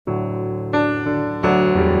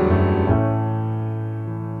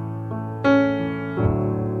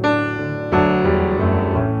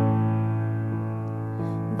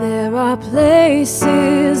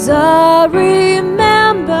faces I'll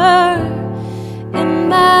remember in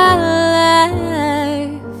my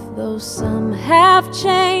life. Though some have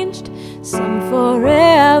changed, some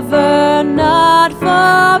forever, not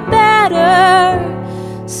for better.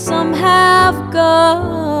 Some have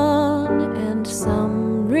gone and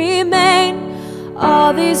some remain.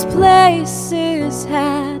 All these places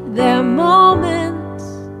had their moments.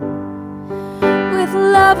 With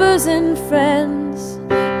lovers and friends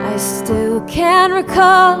I still can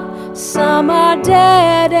recall. Some are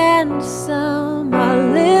dead and some are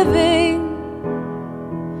living.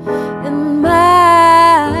 In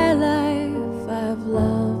my life I've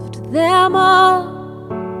loved them all.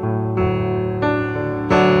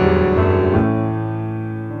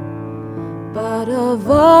 But of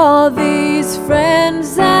all these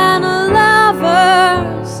friends and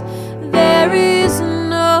lovers, there is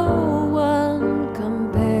no one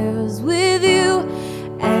compares with you.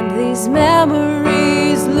 And these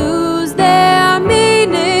memories lose their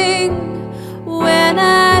meaning when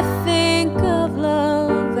I think of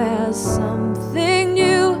love as something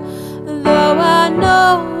new. Though I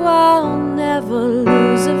know I'll never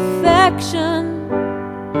lose affection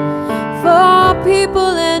for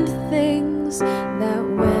people and things that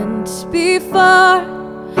went before.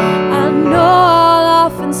 I know I'll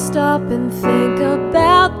often stop and think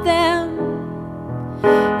about them.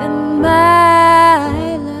 In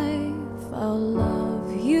my life I'll love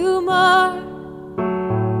you more.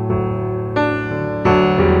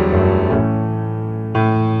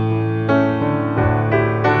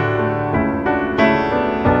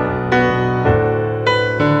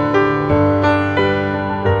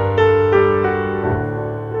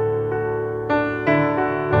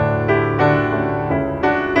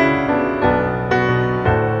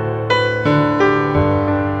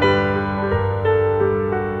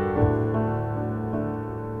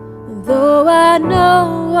 Though I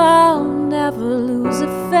know I'll never lose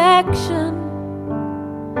affection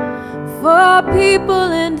for people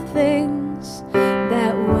and things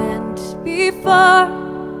that went before.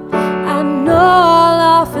 I know I'll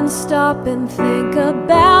often stop and think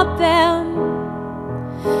about them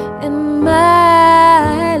in my